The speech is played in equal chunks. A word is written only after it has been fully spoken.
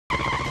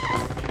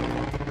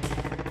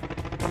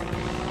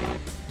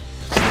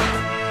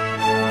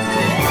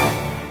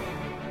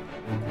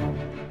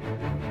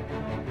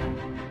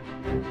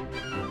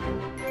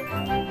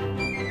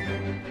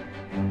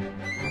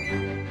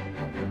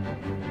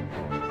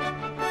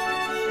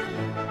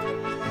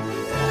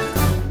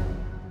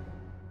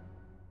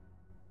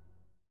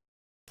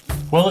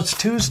Well, it's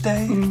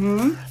Tuesday,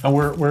 and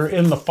we're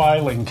in the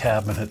filing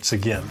cabinets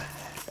again.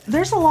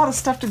 There's a lot of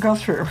stuff to go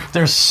through.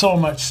 There's so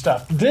much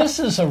stuff. This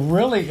is a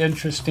really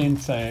interesting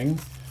thing.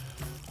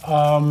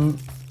 How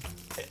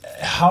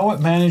it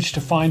managed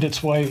to find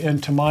its way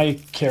into my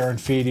care and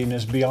feeding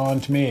is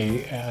beyond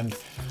me. And,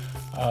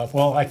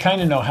 well, I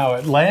kind of know how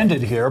it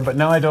landed here, but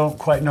now I don't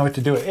quite know what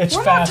to do. It's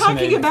We're fascinating.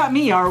 not talking about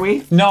me, are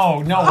we?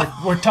 No,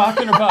 we're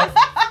talking about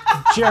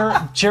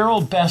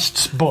Gerald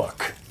Best's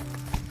book.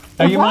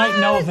 Now, you might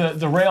know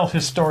the rail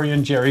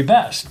historian Gerald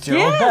Best,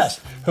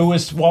 who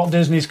was Walt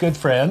Disney's good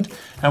friend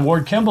and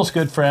Ward Kimball's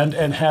good friend,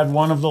 and had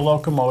one of the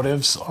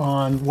locomotives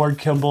on Ward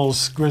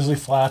Kimball's Grizzly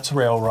Flats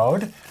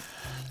Railroad.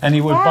 And he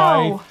would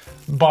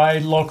buy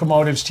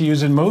locomotives to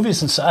use in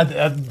movies.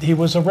 And he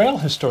was a rail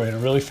historian, a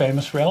really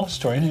famous rail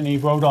historian, and he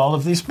wrote all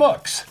of these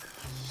books.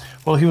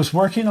 Well, he was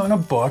working on a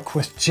book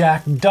with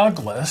Jack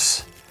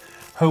Douglas,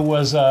 who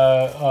was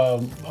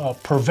a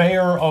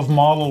purveyor of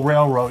model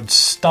railroad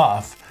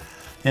stuff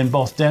in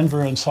both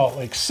Denver and Salt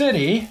Lake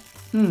City.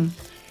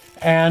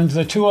 And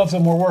the two of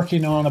them were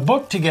working on a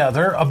book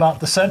together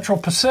about the Central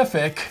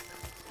Pacific.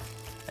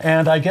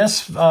 And I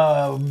guess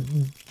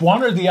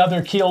one or the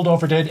other keeled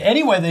over dead.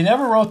 Anyway, they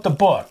never wrote the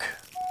book.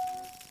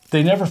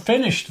 They never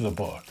finished the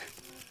book.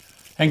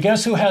 And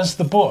guess who has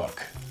the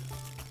book?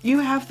 You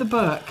have the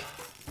book.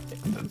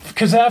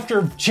 Because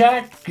after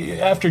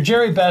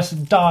Gerald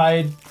Best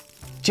died,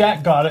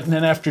 Jack got it. And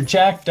then after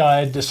Jack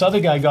died, this other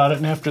guy got it.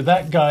 And after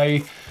that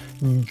guy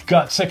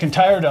got sick and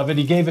tired of it,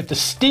 he gave it to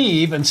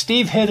Steve, and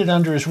Steve hid it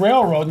under his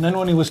railroad. And then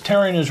when he was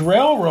tearing his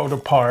railroad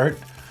apart,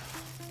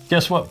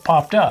 guess what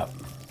popped up?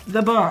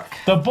 The book.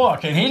 The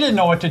book. And he didn't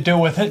know what to do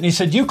with it, and he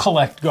said, "You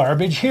collect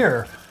garbage,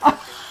 here."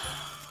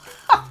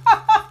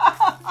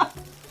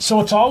 So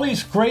it's all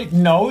these great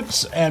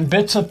notes and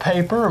bits of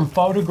paper and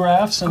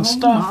photographs and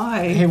stuff.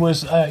 My. He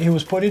was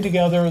putting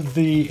together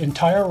the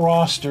entire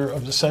roster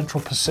of the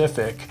Central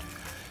Pacific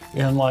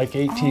in like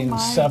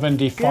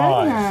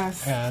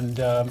 1875, and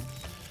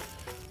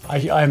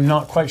I'm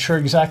not quite sure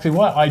exactly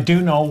what. I do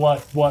know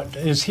what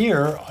is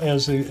here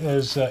is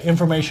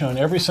information on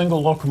every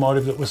single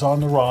locomotive that was on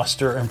the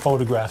roster and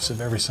photographs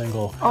of every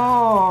single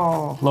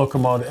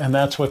locomotive, and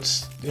that's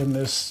what's in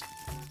this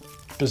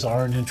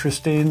bizarre and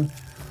interesting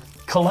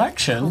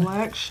collection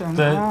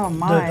that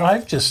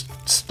I've just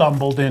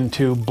stumbled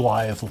into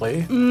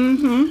blithely.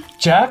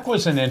 Jack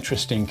was an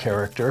interesting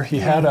character. He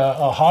had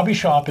a hobby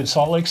shop in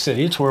Salt Lake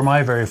City. It's where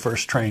my very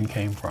first train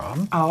came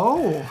from.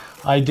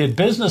 I did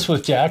business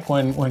with Jack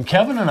when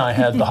Kevin and I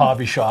had the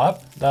hobby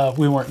shop.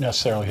 We weren't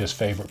necessarily his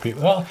favorite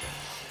people. Well,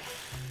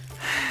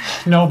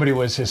 nobody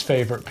was his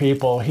favorite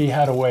people. He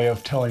had a way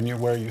of telling you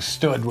where you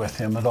stood with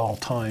him at all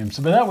times.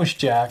 But that was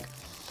Jack.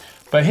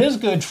 But his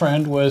good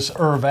friend was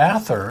Irv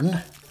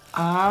Athern.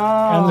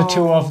 And the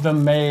two of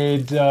them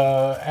made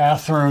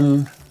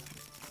Athern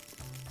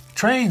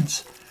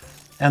trains,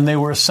 and they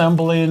were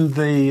assembling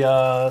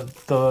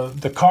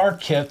the car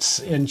kits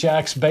in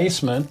Jack's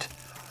basement,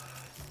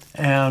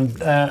 and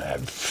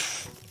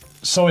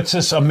so it's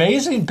this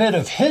amazing bit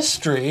of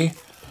history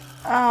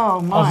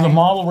of the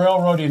model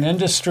railroading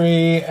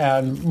industry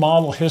and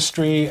model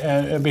history,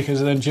 and because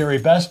then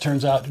Gerald Best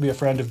turns out to be a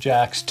friend of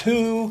Jack's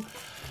too.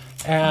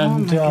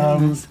 And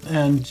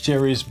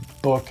Jerry's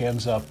book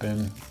ends up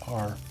in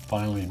our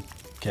filing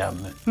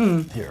cabinet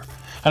here.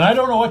 And I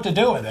don't know what to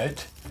do with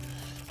it.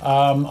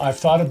 I've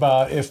thought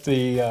about if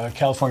the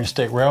California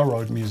State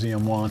Railroad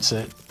Museum wants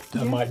it,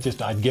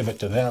 I'd give it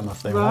to them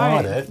if they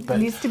want it. But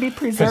it needs to be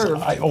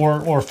preserved.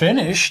 Or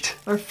finished.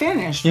 Or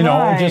finished, you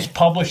know, just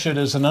publish it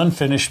as an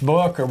unfinished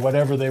book or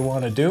whatever they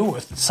want to do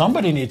with it.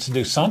 Somebody needs to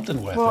do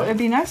something with it. Well, it'd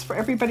be nice for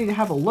everybody to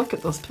have a look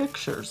at those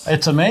pictures.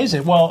 It's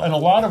amazing. Well, and a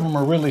lot of them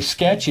are really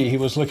sketchy. He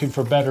was looking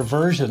for better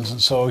versions,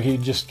 and so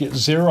he'd just get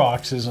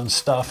Xeroxes and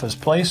stuff as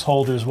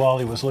placeholders while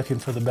he was looking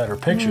for the better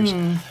pictures.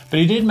 But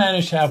he did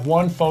manage to have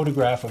one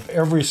photograph of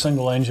every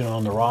single engine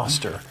on the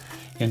roster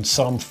in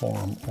some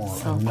form or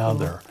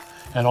another. Cool.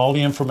 And all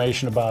the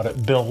information about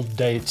it, build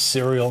dates,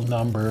 serial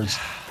numbers,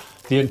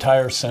 the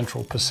entire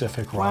Central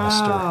Pacific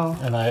roster.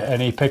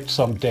 And he picked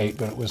some date,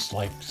 but it was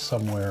like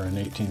somewhere in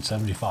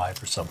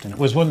 1875 or something. It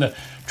was when the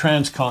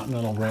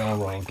Transcontinental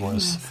Railroad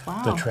was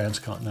the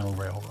Transcontinental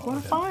Railroad. What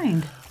a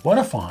find. What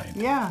a find.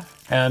 Yeah.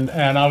 And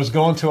I was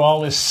going through all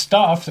this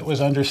stuff that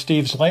was under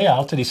Steve's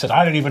layout, and he said,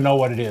 "I don't even know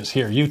what it is.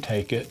 Here, you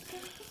take it."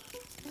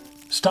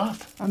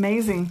 Stuff.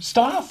 Amazing.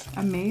 Stuff.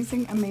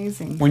 Amazing,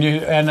 amazing. When you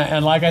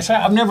and like I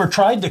said, I've never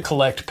tried to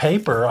collect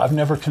paper. I've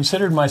never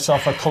considered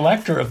myself a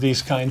collector of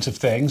these kinds of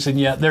things, and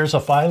yet there's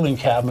a filing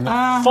cabinet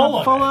full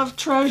of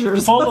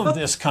treasures, full of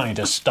this kind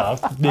of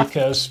stuff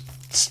because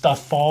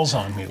stuff falls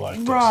on me like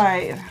this.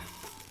 Right.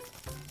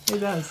 It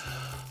does.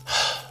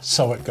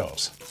 So it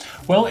goes.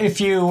 Well, if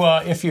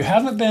you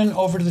haven't been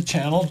over to the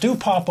channel, do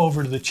pop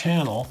over to the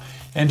channel.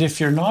 And if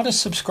you're not a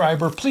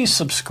subscriber, please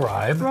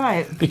subscribe.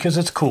 Right. Because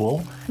it's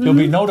cool. You'll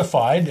be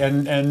notified,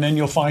 and then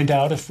you'll find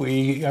out if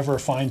we ever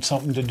find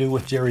something to do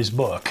with Jerry's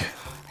book.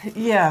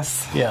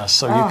 Yes. Yes,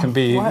 so you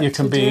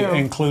can be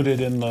included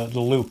in the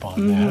loop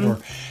on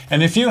that.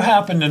 And if you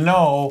happen to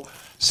know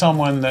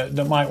someone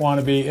that might want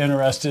to be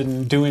interested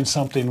in doing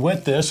something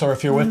with this, or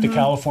if you're with the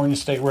California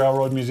State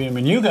Railroad Museum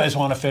and you guys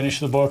want to finish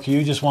the book,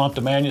 you just want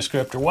the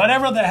manuscript or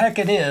whatever the heck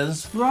it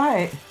is.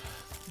 Right.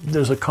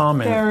 There's a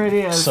comment. There it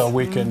is. So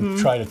we can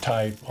try to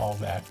tie all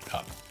that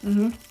up.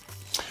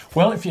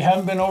 Well, if you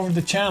haven't been over to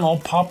the channel,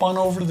 pop on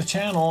over to the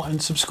channel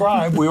and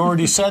subscribe. We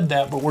already said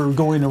that, but we're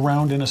going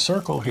around in a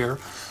circle here.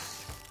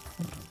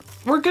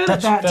 We're good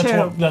at that,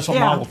 too. That's what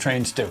model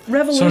trains do.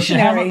 Revolutionary. So if you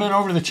haven't been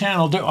over to the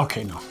channel,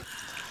 okay, no.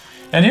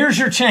 And here's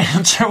your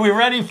chance. Are we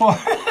ready for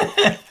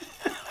it?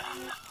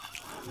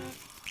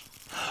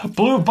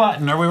 Blue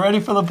button. Are we ready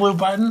for the blue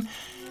button?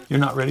 You're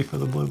not ready for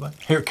the blue button?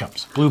 Here it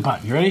comes. Blue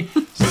button. You ready?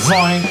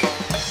 Zoink.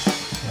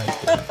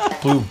 Right there.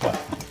 Blue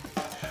button.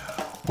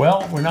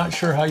 Well, we're not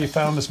sure how you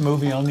found this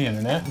movie on the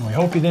internet, and we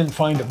hope you didn't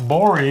find it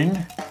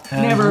boring.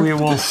 And Never. We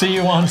will see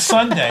you on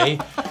Sunday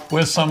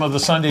with some of the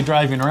Sunday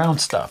driving around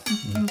stuff.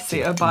 See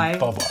you. Bye.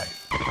 Bye-bye.